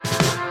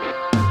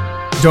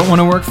Don't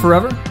want to work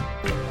forever?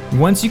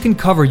 Once you can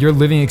cover your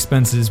living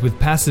expenses with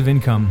passive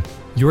income,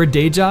 your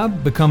day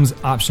job becomes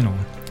optional,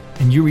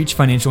 and you reach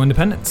financial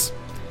independence.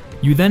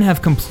 You then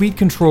have complete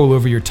control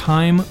over your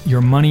time,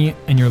 your money,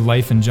 and your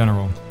life in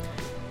general.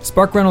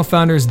 Spark Rental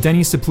founders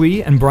Denny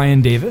Suplee and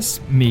Brian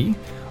Davis, me,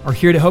 are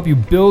here to help you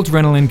build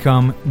rental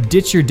income,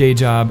 ditch your day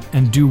job,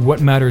 and do what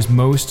matters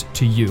most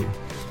to you.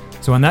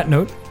 So on that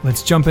note,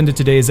 let's jump into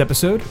today's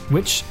episode,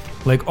 which,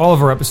 like all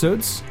of our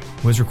episodes,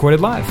 was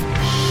recorded live.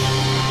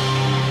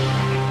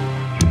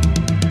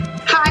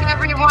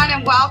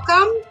 And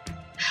welcome.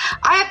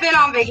 I have been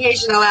on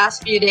vacation the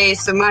last few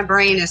days, so my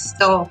brain is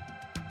still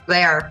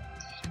there.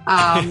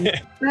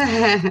 But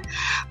anyway,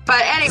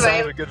 sounds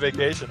like a good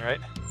vacation, right?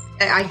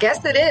 I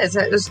guess it is.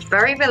 It was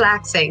very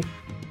relaxing.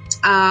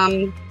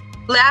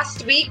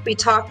 Last week we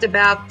talked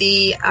about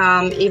the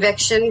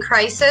eviction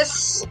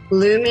crisis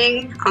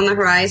looming on the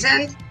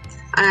horizon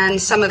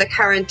and some of the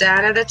current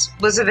data that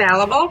was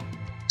available.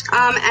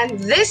 And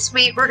this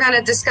week, we're going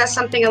to discuss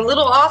something a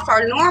little off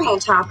our normal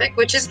topic,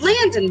 which is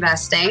land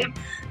investing,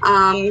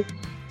 and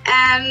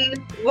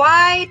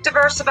why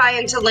diversify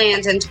into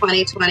land in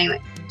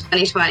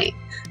 2020.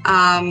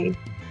 I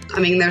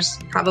mean, there's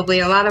probably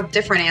a lot of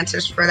different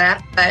answers for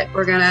that, but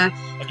we're going to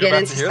get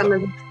into some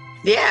of them.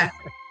 Yeah.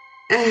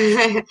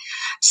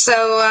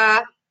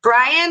 So,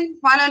 Brian,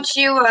 why don't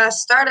you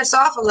start us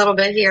off a little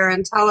bit here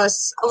and tell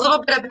us a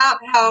little bit about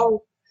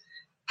how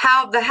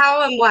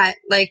and what.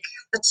 Like,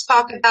 let's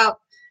talk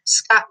about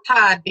Scott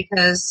Todd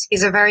because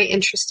he's a very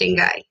interesting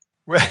guy.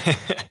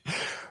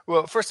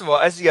 Well, first of all,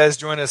 as you guys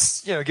join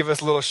us, give us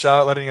a little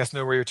shout, letting us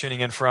know where you're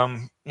tuning in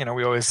from.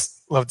 We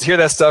always love to hear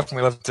that stuff, and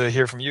we love to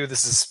hear from you.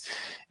 This is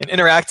an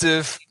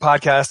interactive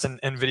podcast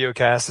and video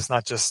cast. It's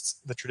not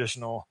just the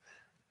traditional,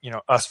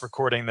 us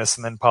recording this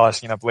and then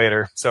polishing it up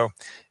later. So,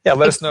 yeah,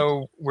 let us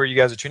know where you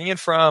guys are tuning in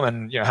from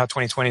and, how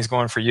 2020 is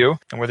going for you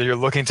and whether you're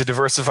looking to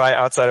diversify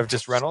outside of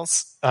just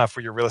rentals for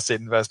your real estate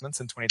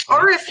investments in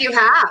 2020. Or if you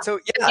have. So,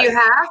 yeah, if you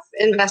have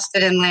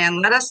invested in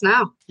land, let us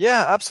know.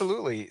 Yeah,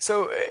 absolutely.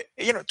 So,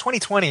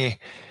 2020,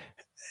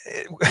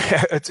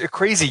 it's a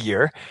crazy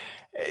year.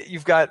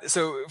 You've got,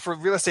 so for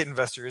real estate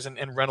investors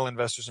and rental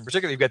investors in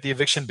particular, you've got the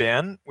eviction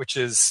ban, which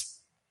is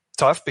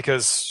tough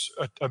because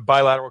a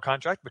bilateral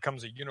contract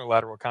becomes a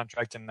unilateral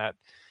contract in that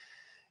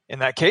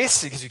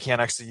case because you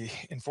can't actually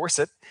enforce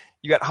it.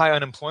 You got high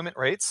unemployment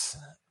rates,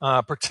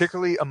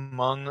 particularly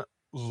among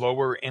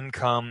lower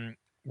income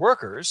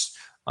workers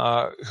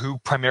who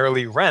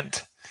primarily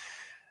rent.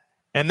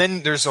 And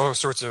then there's all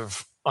sorts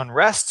of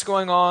unrest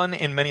going on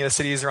in many of the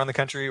cities around the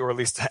country, or at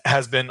least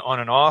has been on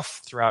and off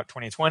throughout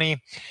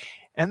 2020.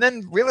 And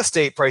then real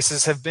estate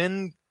prices have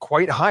been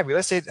quite high. Real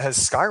estate has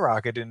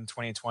skyrocketed in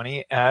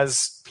 2020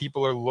 as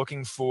people are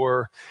looking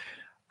for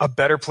a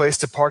better place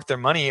to park their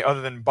money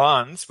other than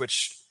bonds,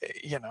 which,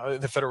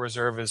 the Federal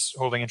Reserve is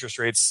holding interest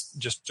rates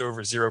just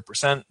over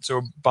 0%.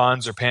 So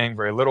bonds are paying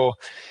very little.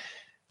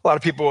 A lot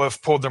of people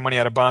have pulled their money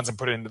out of bonds and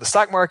put it into the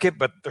stock market,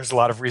 but there's a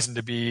lot of reason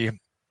to be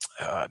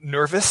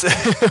nervous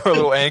or a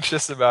little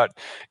anxious about,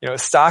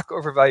 stock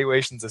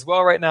overvaluations as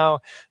well right now.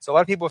 So a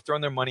lot of people have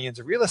thrown their money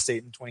into real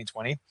estate in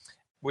 2020.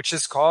 Which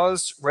has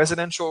caused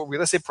residential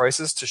real estate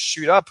prices to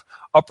shoot up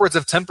upwards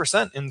of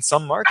 10% in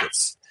some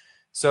markets.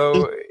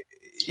 So,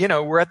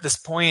 we're at this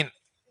point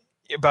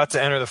about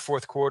to enter the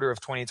fourth quarter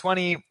of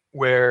 2020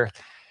 where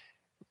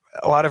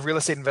a lot of real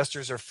estate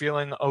investors are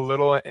feeling a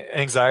little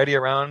anxiety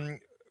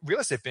around real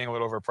estate being a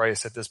little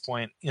overpriced at this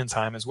point in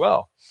time as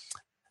well.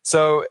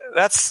 So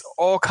that's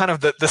all kind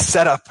of the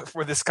setup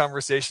for this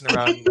conversation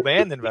around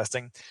land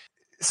investing.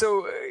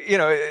 So,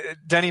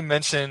 Denny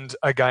mentioned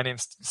a guy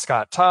named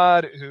Scott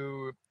Todd,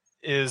 who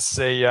is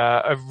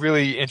a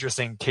really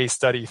interesting case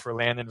study for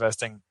land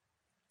investing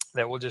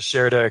that we'll just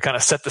share to kind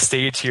of set the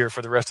stage here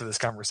for the rest of this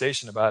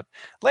conversation about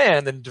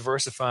land and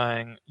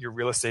diversifying your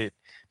real estate,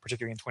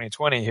 particularly in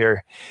 2020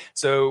 here.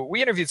 So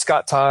we interviewed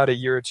Scott Todd a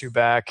year or two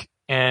back,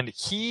 and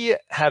he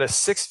had a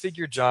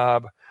six-figure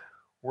job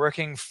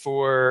working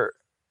for,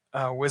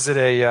 was it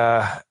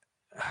an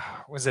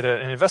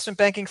investment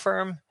banking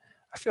firm?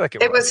 I feel like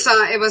it was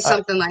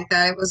something like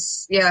that. It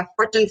was,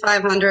 Fortune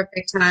 500,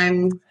 big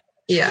time.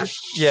 Yeah.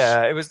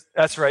 Yeah,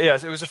 that's right. Yeah.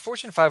 It was a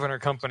Fortune 500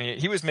 company.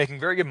 He was making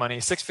very good money,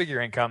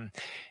 six-figure income.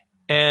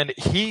 And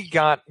he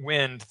got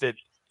wind that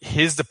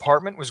his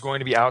department was going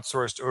to be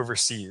outsourced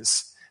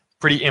overseas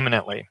pretty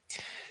imminently.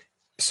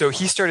 So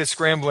he started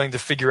scrambling to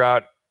figure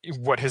out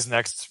what his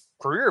next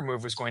career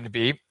move was going to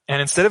be.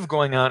 And instead of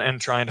going out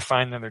and trying to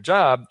find another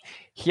job,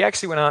 he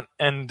actually went out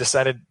and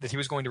decided that he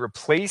was going to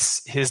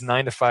replace his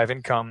 9-to-5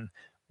 income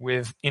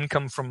with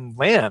income from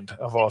land,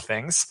 of all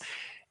things.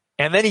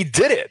 And then he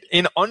did it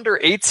in under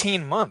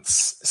 18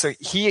 months. So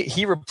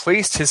he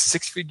replaced his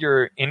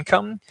six-figure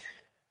income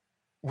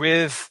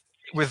with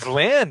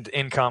land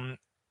income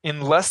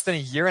in less than a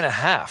year and a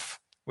half,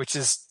 which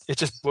is, it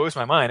just blows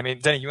my mind. I mean,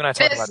 Denny, you and I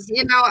talked about it.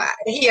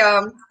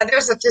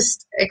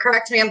 It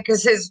corrects me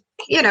because he's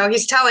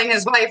telling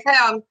his wife,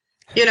 hey,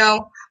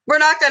 we're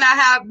not going to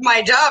have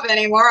my job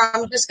anymore.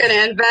 I'm just going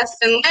to invest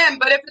in land.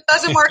 But if it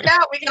doesn't work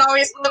out, we can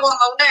always live on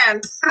the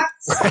land.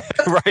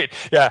 Right.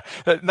 Yeah.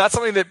 Not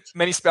something that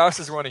many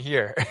spouses want to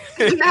hear.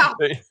 No.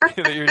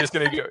 that you're just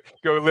going to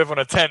go live on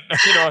a tent,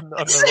 on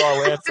the raw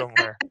land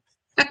somewhere.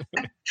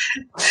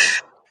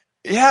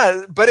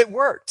 Yeah, but it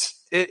worked.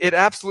 It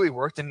absolutely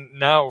worked. And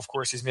now, of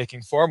course, he's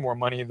making far more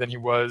money than he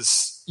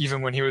was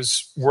even when he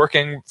was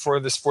working for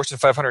this Fortune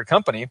 500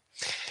 company.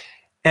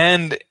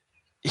 And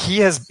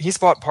he's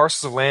bought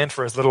parcels of land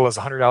for as little as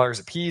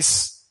 $100 a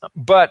piece,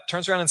 but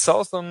turns around and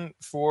sells them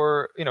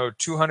for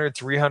 200,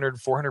 300,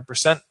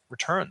 400%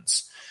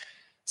 returns.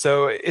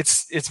 So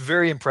it's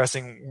very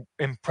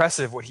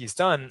impressive what he's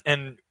done,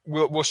 and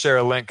we'll share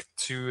a link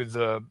to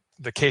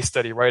the case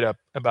study write up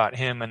about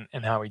him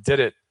and how he did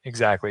it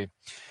exactly.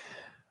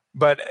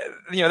 But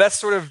that's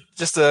sort of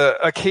just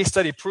a case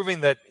study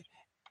proving that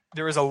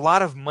there is a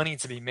lot of money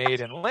to be made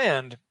in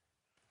land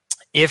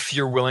if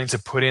you're willing to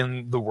put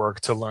in the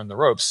work to learn the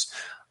ropes.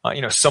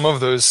 Some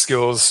of those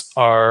skills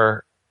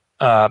are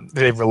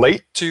they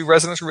relate to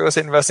residential real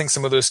estate investing.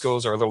 Some of those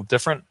skills are a little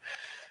different.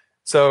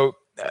 So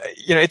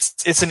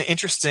it's an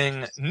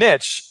interesting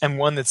niche, and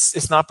one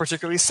it's not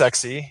particularly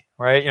sexy,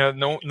 right?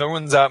 No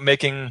one's out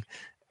making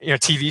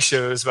TV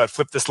shows about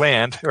flip this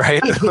land,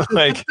 right?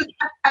 Like,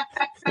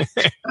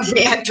 that'd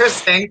be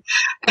interesting.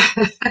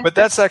 But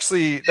that's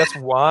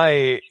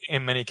why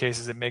in many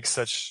cases it makes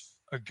such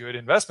a good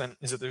investment,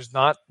 is that there's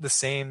not the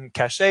same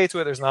cachet to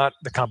it. There's not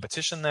the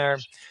competition there.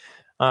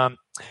 My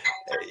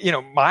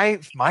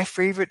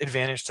favorite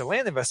advantage to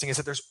land investing is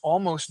that there's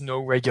almost no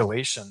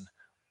regulation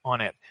on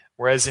it.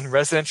 Whereas in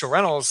residential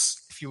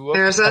rentals, if you look,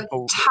 there's a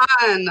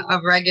ton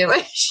of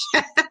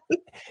regulation.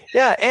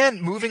 Yeah,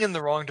 and moving in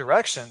the wrong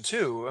direction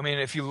too. I mean,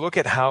 if you look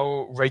at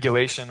how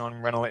regulation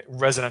on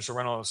residential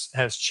rentals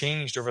has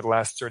changed over the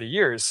last 30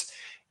 years,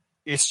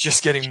 it's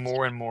just getting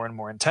more and more and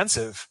more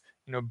intensive,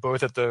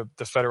 both at the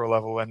federal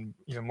level and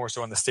even more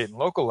so on the state and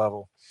local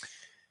level.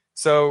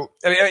 So,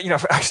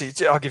 actually,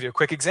 I'll give you a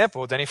quick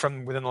example, Denny,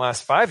 from within the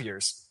last 5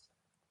 years.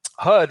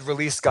 HUD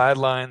released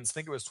guidelines, I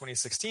think it was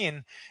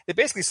 2016. It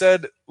basically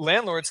said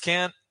landlords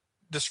can't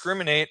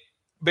discriminate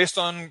based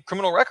on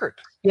criminal record.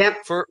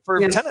 Yep. For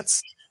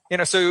tenants.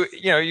 So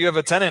you have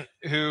a tenant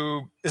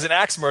who is an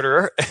axe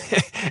murderer,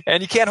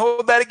 and you can't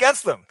hold that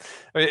against them.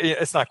 I mean,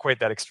 it's not quite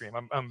that extreme.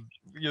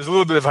 There's a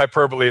little bit of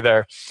hyperbole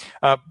there,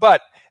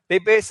 but they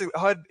basically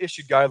HUD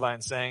issued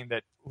guidelines saying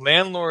that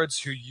landlords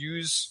who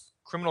use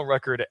criminal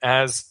record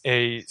as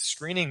a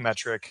screening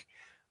metric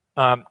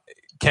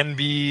can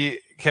be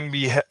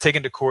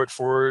taken to court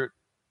for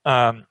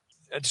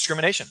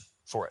discrimination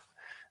for it.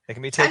 They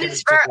can be taken.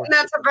 And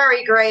that's a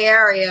very gray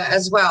area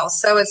as well.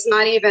 So it's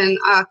not even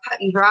a cut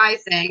and dry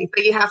thing,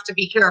 but you have to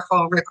be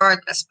careful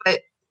regardless. But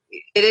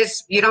it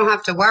is, you don't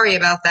have to worry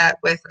about that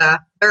with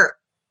dirt.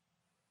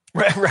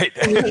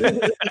 Right.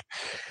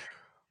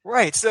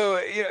 Right.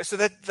 So, so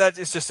that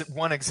is just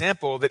one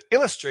example that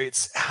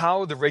illustrates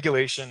how the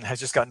regulation has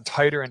just gotten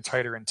tighter and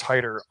tighter and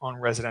tighter on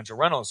residential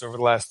rentals over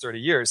the last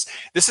 30 years.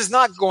 This is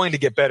not going to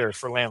get better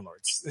for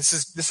landlords.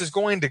 This is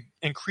going to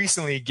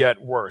increasingly get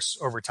worse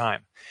over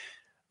time.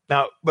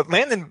 Now, but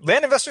land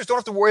investors don't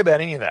have to worry about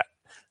any of that.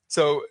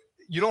 So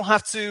you don't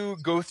have to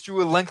go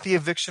through a lengthy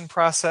eviction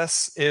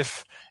process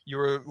if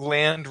your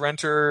land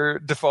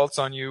renter defaults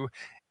on you.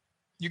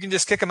 You can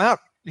just kick them out.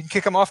 You can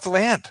kick them off the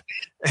land.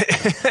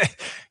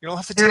 You don't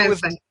have to deal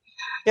with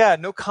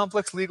no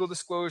complex legal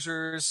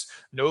disclosures,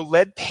 no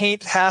lead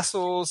paint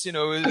hassles.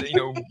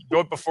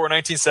 Built before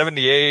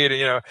 1978.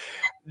 You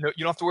don't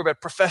have to worry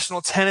about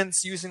professional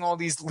tenants using all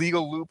these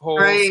legal loopholes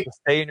to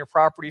stay in your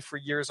property for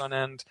years on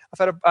end. I've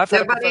had a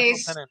professional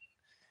tenant.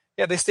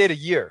 Yeah, they stayed a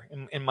year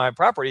in my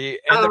property,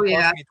 and they're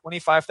costing me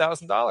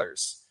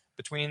 $25,000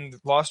 between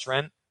lost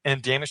rent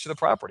and damage to the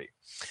property.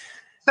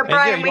 So,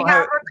 Brian, we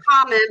have a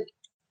comment.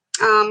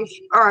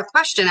 Or a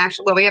question,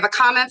 actually. Well, we have a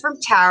comment from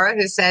Tara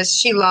who says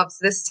she loves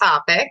this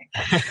topic.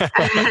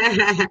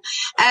 And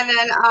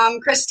then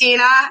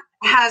Christina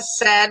has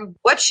said,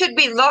 what should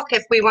we look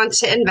if we want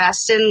to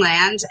invest in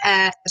land,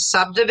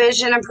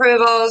 subdivision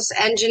approvals,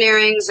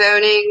 engineering,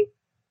 zoning,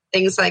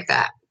 things like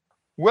that?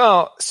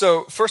 Well,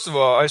 so first of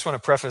all, I just want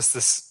to preface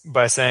this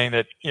by saying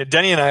that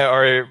Denny and I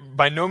are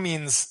by no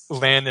means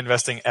land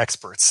investing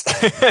experts.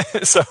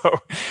 So,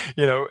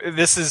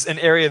 this is an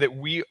area that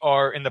we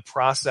are in the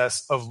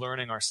process of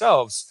learning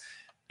ourselves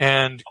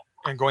and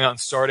going out and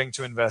starting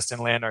to invest in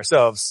land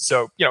ourselves.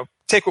 So,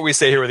 take what we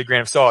say here with a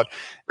grain of salt.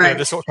 Right.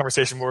 This whole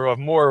conversation will have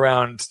more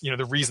around,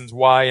 the reasons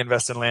why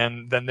invest in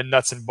land than the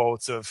nuts and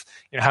bolts of,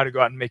 how to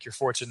go out and make your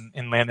fortune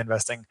in land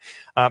investing.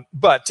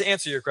 But to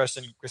answer your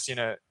question,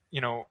 Christina,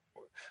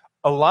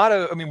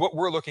 what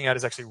we're looking at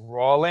is actually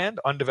raw land,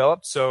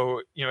 undeveloped.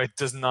 So, it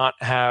does not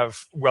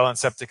have well and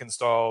septic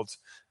installed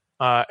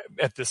at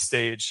this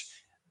stage.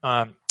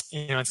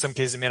 In some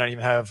cases, it may not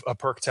even have a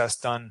perk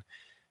test done.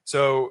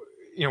 So,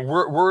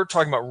 we're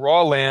talking about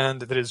raw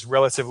land that is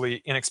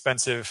relatively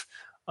inexpensive.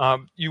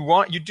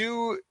 You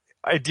do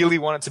ideally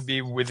want it to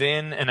be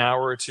within an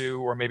hour or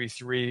two, or maybe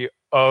 3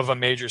 of a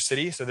major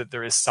city so that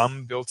there is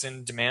some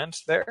built-in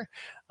demand there.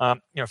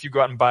 If you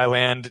go out and buy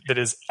land that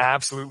is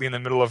absolutely in the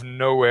middle of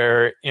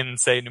nowhere in,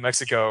 say, New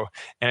Mexico,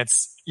 and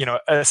it's,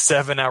 a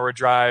 7-hour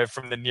drive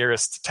from the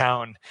nearest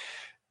town,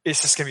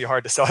 it's just going to be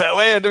hard to sell that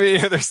land. I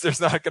mean, there's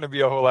not going to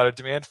be a whole lot of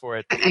demand for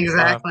it.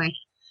 Exactly.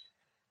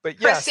 But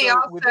yeah, Chrissy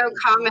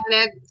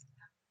commented,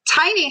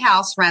 tiny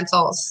house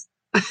rentals.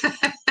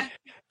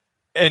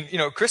 And,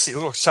 Chrissy, a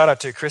little shout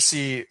out to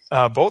Chrissy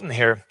Bolton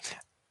here.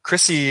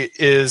 Chrissy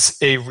is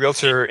a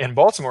realtor in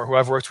Baltimore who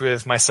I've worked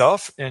with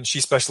myself, and she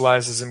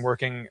specializes in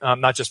working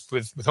not just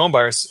with home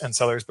buyers and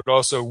sellers, but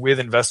also with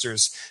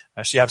investors.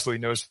 She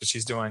absolutely knows what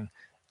she's doing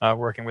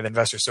working with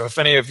investors. So if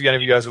any of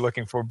you guys are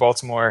looking for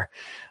Baltimore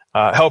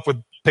help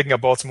with picking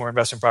up Baltimore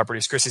investment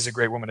properties, Chrissy's a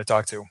great woman to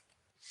talk to.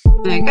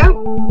 There you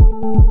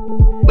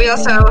go. We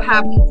also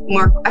have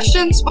more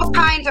questions. What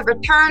kind of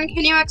return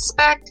can you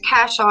expect?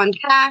 Cash on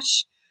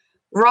cash?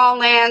 Raw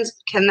land,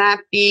 can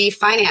that be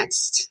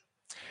financed?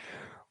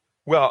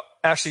 Well,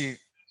 actually,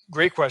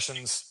 great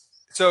questions.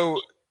 So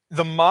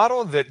the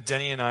model that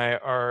Denny and I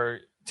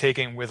are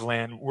taking with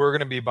land, we're going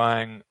to be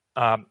buying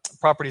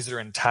properties that are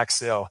in tax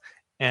sale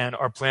and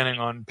are planning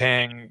on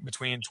paying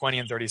between 20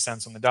 and 30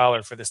 cents on the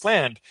dollar for this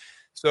land.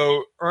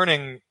 So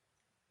earning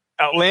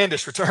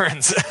outlandish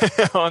returns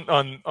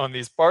on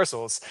these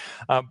parcels.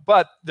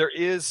 But there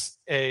is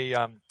a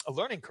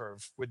learning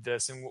curve with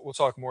this, and we'll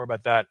talk more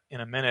about that in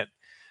a minute.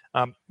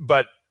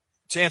 But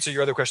to answer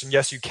your other question,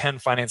 yes, you can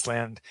finance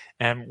land,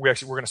 and we're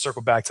going to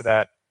circle back to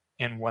that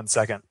in 1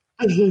 second.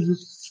 Hopping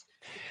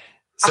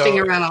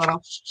around a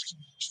little.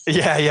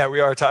 Yeah,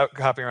 we are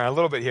hopping around a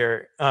little bit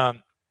here.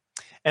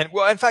 And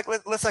well, in fact,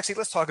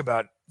 let's talk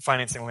about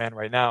financing land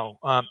right now.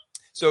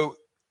 So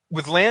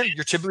with land,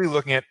 you're typically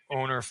looking at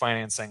owner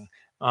financing,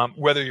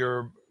 whether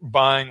you're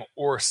buying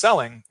or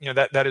selling.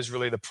 That is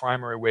really the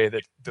primary way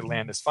that the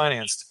land is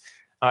financed.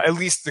 At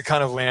least the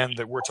kind of land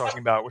that we're talking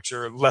about, which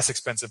are less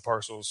expensive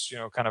parcels,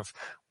 kind of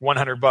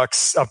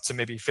 $100 up to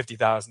maybe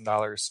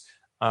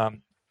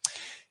 $50,000.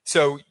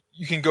 So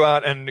you can go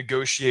out and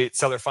negotiate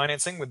seller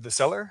financing with the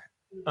seller.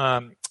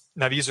 Now,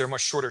 these are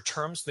much shorter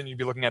terms than you'd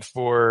be looking at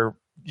for,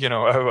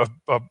 a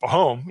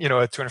home,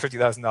 a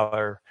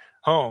 $250,000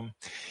 home.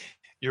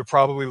 You're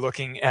probably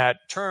looking at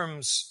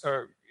terms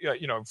or,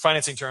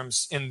 financing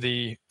terms in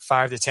the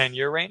 5 to 10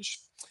 year range,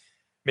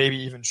 maybe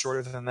even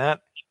shorter than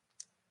that.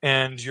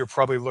 And you're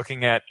probably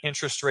looking at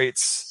interest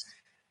rates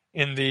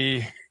in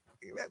the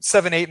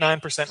 7, 8,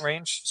 9%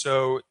 range.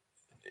 So,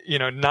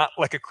 not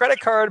like a credit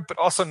card, but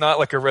also not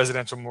like a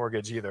residential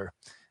mortgage either.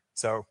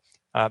 So,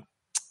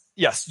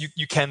 yes,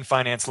 you can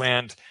finance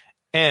land.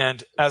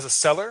 And as a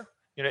seller,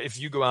 if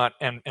you go out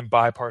and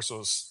buy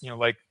parcels,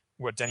 like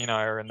what Denny and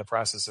I are in the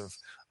process of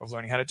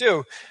learning how to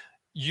do,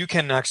 you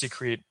can actually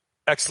create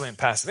excellent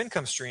passive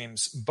income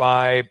streams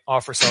by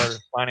offer seller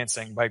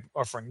financing, by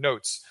offering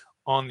notes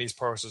on these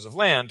parcels of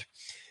land.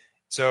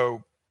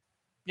 So,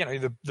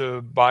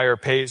 the buyer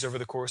pays over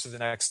the course of the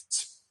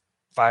next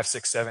 5,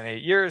 6, 7,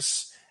 8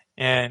 years,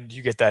 and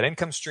you get that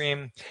income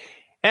stream.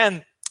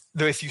 And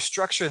if you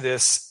structure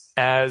this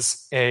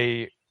as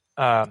a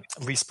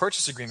lease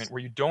purchase agreement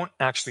where you don't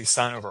actually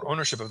sign over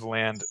ownership of the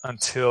land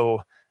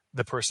until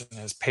the person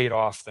has paid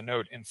off the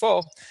note in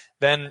full,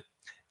 then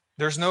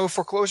there's no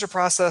foreclosure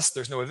process,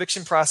 there's no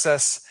eviction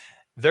process.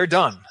 They're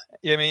done.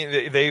 I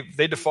mean,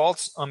 they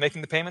default on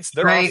making the payments.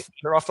 They're right.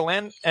 They're off the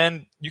land,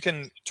 and you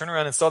can turn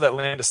around and sell that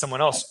land to someone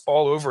else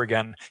all over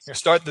again.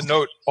 Start the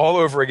note all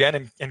over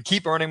again, and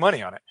keep earning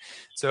money on it.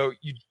 So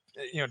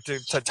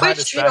to tie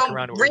this back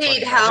around to what we were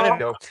talking about a minute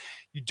ago,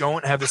 you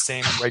don't have the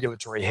same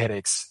regulatory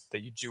headaches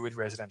that you do with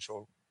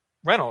residential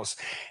rentals,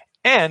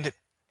 and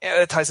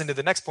it ties into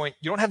the next point.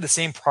 You don't have the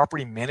same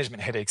property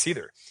management headaches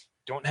either.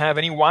 Don't have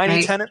any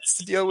whiny tenants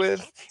to deal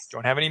with.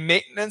 Don't have any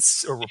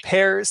maintenance or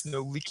repairs. No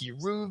leaky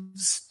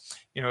roofs.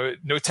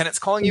 No tenants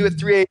calling you at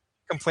 3 a.m.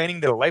 complaining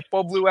that a light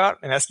bulb blew out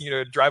and asking you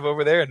to drive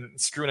over there and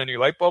screw in a new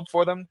light bulb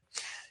for them.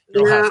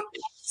 You don't have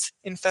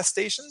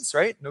infestations,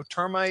 right? No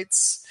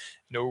termites.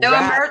 No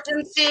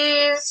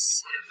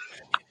emergencies.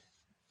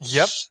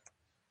 Yep.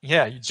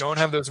 Yeah, you don't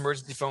have those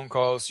emergency phone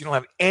calls. You don't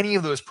have any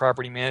of those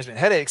property management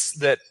headaches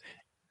that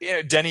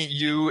Denny,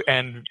 you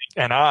and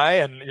I,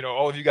 and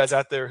all of you guys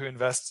out there who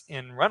invest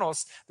in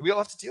rentals, that we all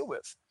have to deal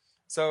with.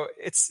 So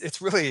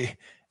it's really,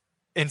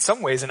 in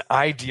some ways, an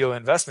ideal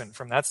investment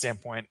from that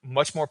standpoint.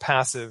 Much more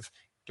passive.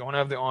 Don't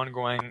have the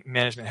ongoing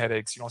management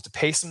headaches. You don't have to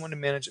pay someone to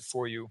manage it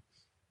for you.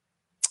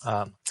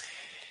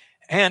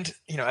 And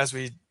as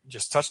we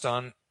just touched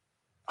on,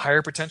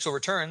 higher potential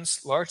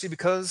returns, largely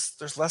because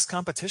there's less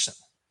competition.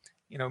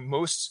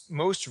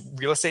 Most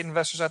real estate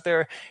investors out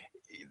there,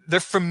 they're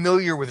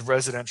familiar with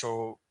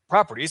residential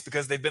properties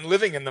because they've been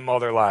living in them all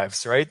their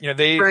lives, right?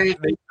 They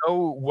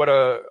know what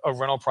a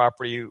rental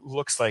property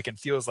looks like and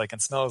feels like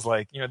and smells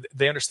like.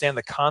 They understand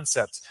the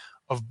concept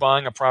of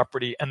buying a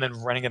property and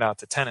then renting it out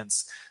to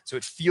tenants. So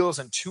it feels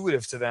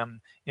intuitive to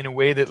them in a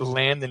way that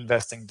land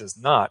investing does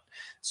not.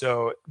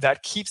 So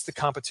that keeps the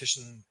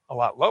competition a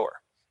lot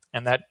lower,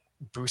 and that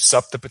boosts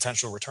up the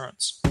potential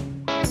returns.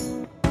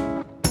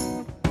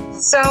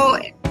 So,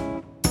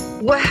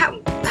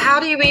 how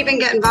do you even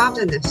get involved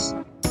in this?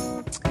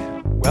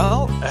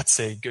 Well, that's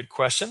a good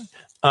question.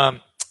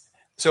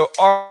 So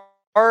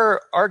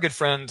our good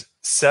friend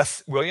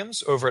Seth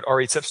Williams over at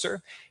RE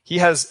Tipster, he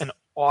has an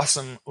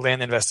awesome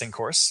land investing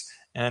course,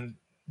 and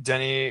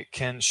Denny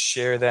can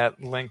share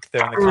that link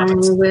there in the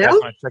comments if you guys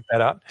want to check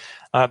that out.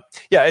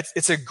 Yeah,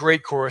 it's a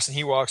great course, and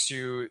he walks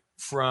you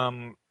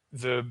from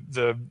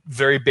the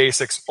very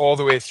basics all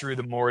the way through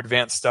the more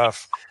advanced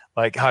stuff,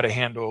 like how to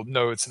handle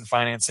notes and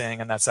financing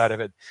and that side of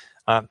it.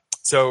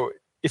 So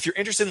if you're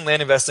interested in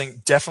land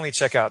investing, definitely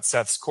check out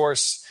Seth's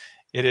course.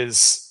 It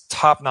is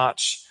top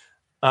notch.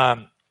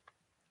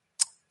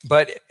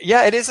 But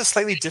yeah, it is a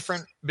slightly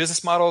different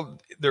business model.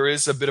 There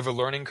is a bit of a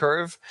learning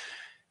curve.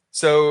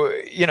 So,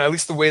 at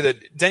least the way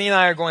that Denny and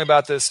I are going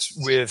about this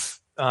with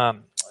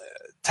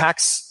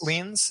tax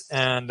liens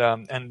and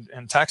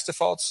tax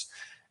defaults,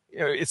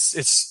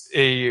 it's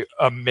a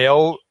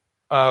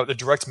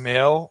direct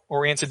mail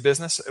oriented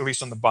business, at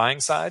least on the buying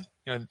side.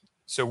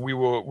 So we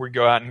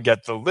go out and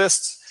get the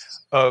lists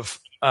of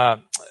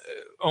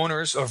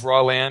owners of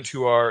raw land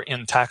who are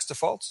in tax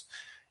defaults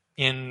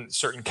in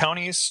certain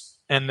counties,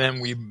 and then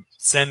we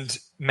send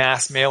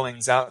mass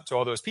mailings out to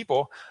all those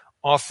people,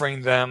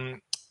 offering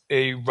them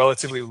a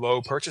relatively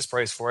low purchase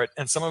price for it.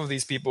 And some of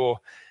these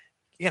people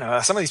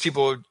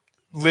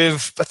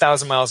live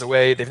 1,000 miles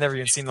away. They've never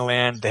even seen the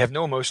land. They have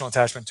no emotional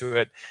attachment to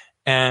it.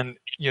 And,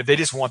 they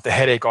just want the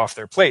headache off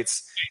their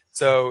plates.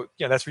 So,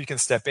 that's where you can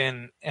step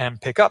in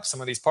and pick up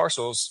some of these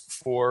parcels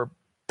for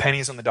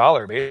pennies on the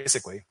dollar,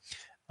 basically.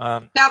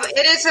 Now,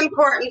 it is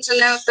important to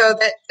note, though,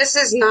 that this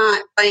is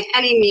not by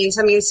any means,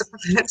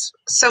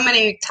 so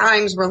many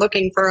times we're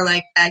looking for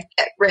like that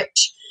get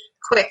rich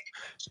quick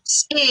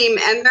scheme,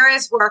 and there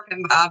is work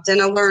involved and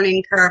a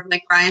learning curve,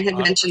 like Brian had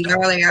mentioned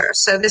earlier.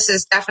 So this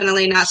is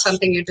definitely not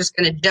something you're just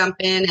going to jump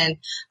in and,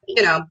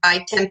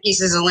 buy 10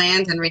 pieces of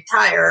land and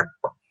retire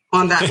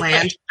on that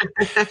land.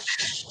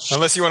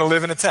 Unless you want to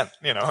live in a tent,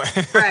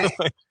 Right.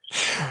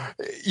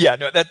 Yeah,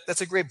 no,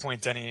 that's a great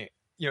point, Denny.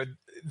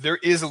 There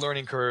is a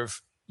learning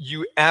curve.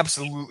 You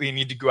absolutely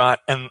need to go out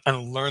and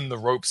learn the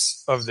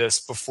ropes of this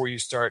before you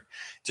start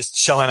just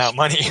shelling out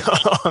money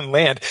on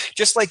land,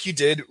 just like you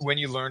did when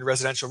you learned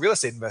residential real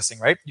estate investing,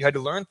 right? You had to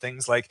learn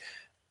things like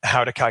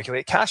how to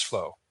calculate cash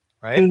flow,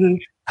 right? Mm-hmm.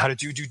 How to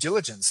do due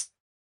diligence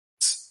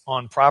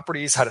on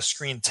properties, how to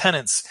screen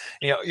tenants,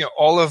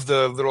 all of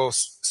the little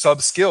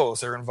sub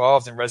skills that are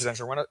involved in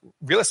residential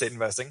real estate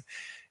investing.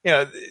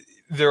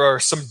 There are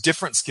some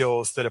different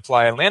skills that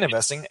apply in land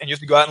investing, and you have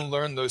to go out and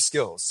learn those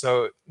skills.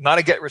 So not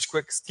a get rich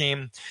quick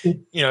scheme.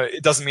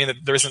 It doesn't mean that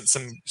there isn't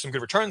some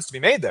good returns to be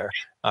made there.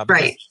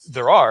 Right.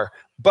 There are,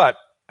 but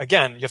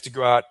again, you have to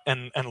go out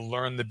and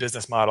learn the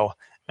business model.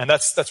 And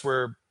that's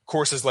where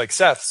courses like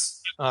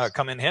Seth's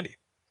come in handy.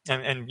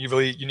 And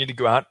you need to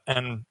go out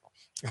and,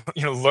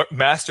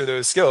 master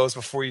those skills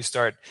before you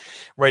start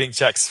writing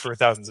checks for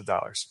thousands of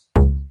dollars.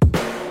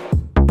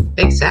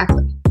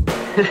 Exactly.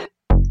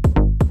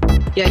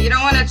 Yeah, you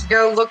don't want to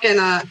go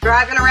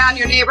driving around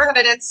your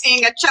neighborhood and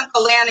seeing a chunk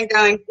of land and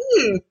going,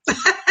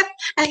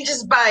 and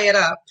just buy it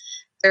up.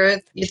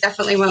 You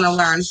definitely want to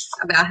learn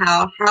about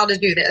how to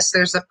do this.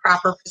 There's a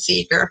proper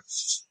procedure.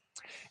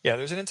 Yeah,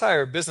 there's an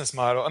entire business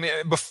model. I mean,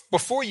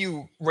 before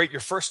you write your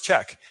first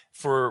check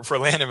for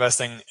land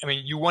investing,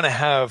 you want to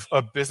have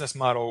a business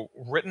model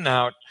written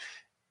out.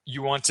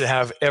 You want to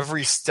have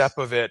every step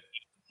of it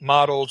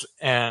modeled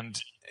and,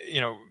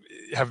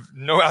 have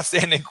no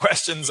outstanding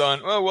questions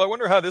on, I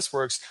wonder how this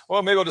works.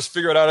 Well, maybe I'll just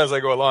figure it out as I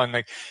go along.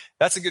 Like,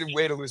 that's a good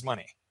way to lose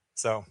money.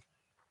 So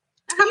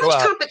how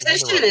much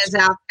competition is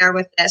out there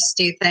with this,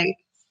 do you think?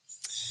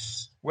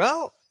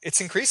 Well, it's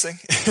increasing.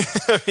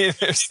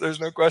 There's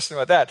no question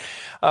about that.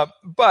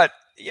 But,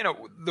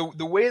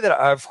 the way that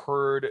I've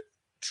heard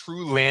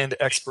true land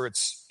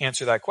experts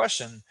answer that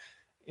question,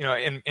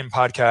 in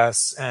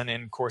podcasts and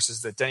in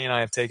courses that Denny and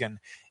I have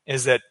taken,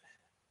 is that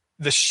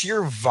the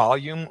sheer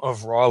volume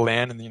of raw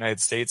land in the United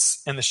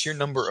States and the sheer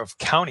number of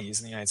counties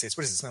in the United States,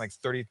 what is it, something like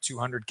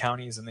 3,200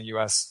 counties in the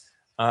U.S.,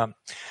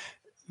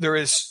 there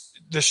is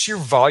the sheer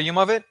volume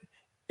of it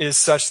is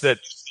such that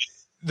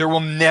it'll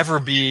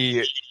never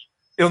be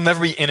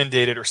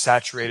inundated or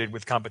saturated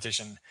with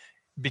competition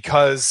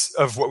because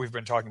of what we've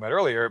been talking about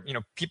earlier.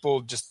 People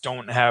just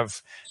don't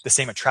have the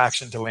same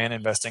attraction to land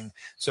investing.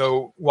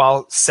 So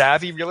while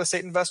savvy real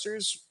estate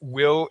investors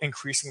will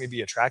increasingly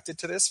be attracted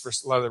to this for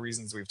a lot of the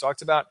reasons we've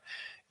talked about,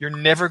 you're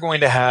never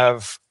going to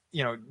have,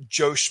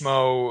 Joe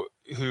Schmo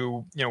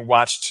who,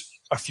 watched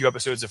a few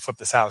episodes of Flip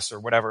This House or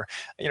whatever.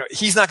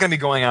 He's not going to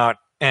be going out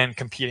and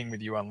competing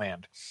with you on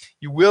land.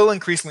 You will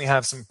increasingly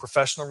have some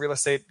professional real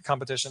estate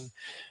competition,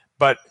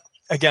 but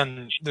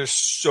again, there's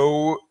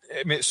so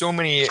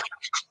many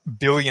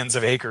billions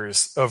of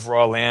acres of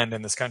raw land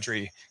in this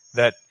country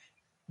that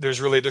there's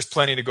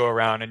plenty to go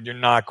around, and you're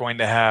not going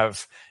to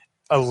have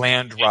a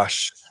land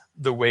rush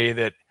the way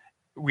that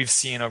we've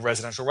seen a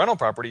residential rental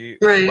property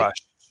rush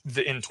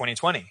in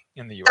 2020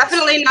 in the U.S.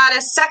 Definitely not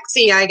as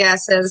sexy, I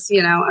guess, as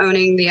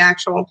owning the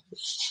actual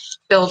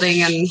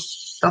building and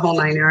the whole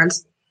 9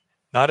 yards.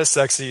 not as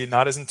sexy,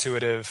 not as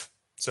intuitive.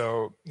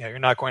 So you're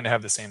not going to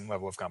have the same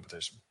level of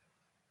competition.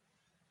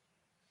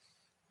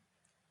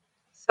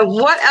 So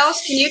what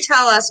else can you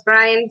tell us,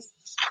 Brian,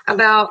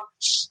 about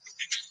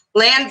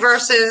land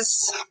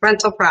versus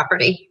rental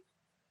property?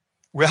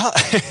 Well,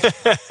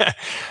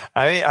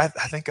 I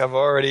think I've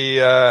already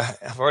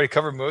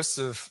covered most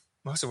of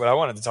what I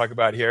wanted to talk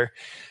about here.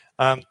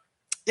 To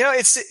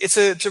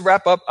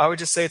wrap up, I would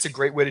just say it's a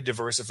great way to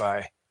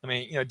diversify. I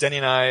mean, Denny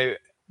and I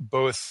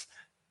both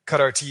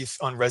cut our teeth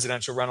on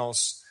residential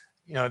rentals.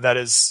 That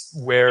is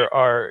where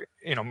our,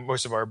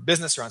 most of our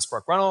business around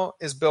Spark Rental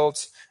is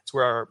built. It's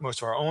where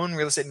most of our own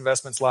real estate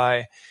investments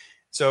lie.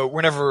 So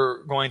we're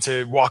never going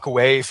to walk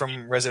away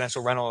from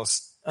residential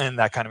rentals and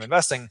that kind of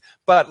investing,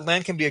 but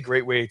land can be a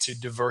great way to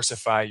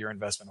diversify your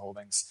investment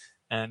holdings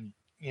and,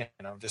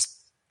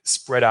 just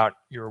spread out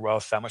your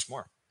wealth that much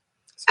more.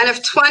 And if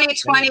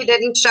 2020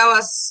 didn't show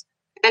us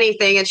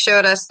anything, it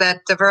showed us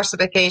that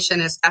diversification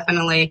is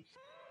definitely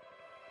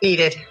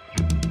needed.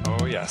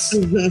 Oh, yes.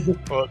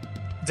 Well,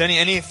 Denny,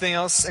 anything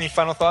else, any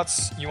final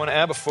thoughts you want to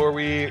add before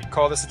we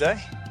call this a day?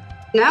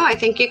 No, I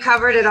think you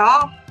covered it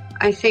all.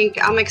 I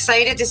think I'm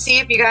excited to see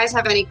if you guys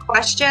have any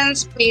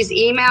questions. Please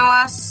email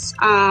us.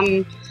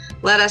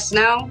 Let us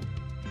know,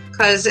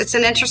 because it's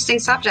an interesting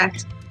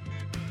subject.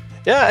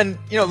 Yeah, and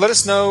let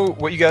us know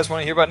what you guys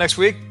want to hear about next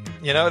week.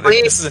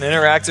 This is an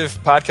interactive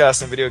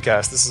podcast and video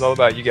cast. This is all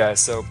about you guys.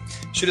 So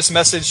shoot us a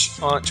message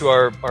to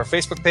our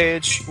Facebook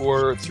page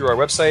or through our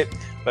website.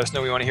 Let us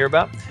know what you want to hear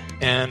about.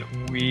 And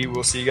we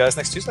will see you guys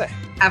next Tuesday.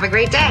 Have a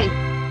great day.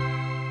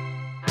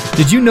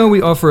 Did you know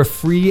we offer a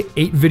free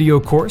 8-video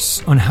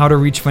course on how to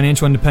reach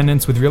financial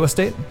independence with real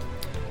estate?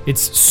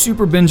 It's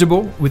super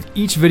bingeable, with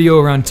each video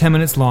around 10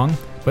 minutes long,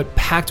 but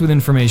packed with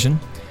information.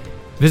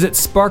 Visit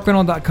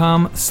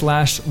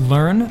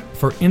sparkrental.com/learn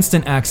for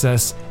instant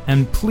access.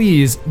 And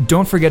please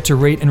don't forget to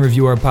rate and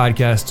review our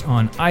podcast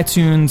on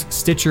iTunes,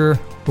 Stitcher,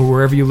 or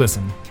wherever you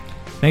listen.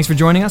 Thanks for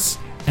joining us,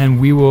 and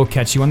we will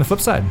catch you on the flip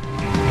side.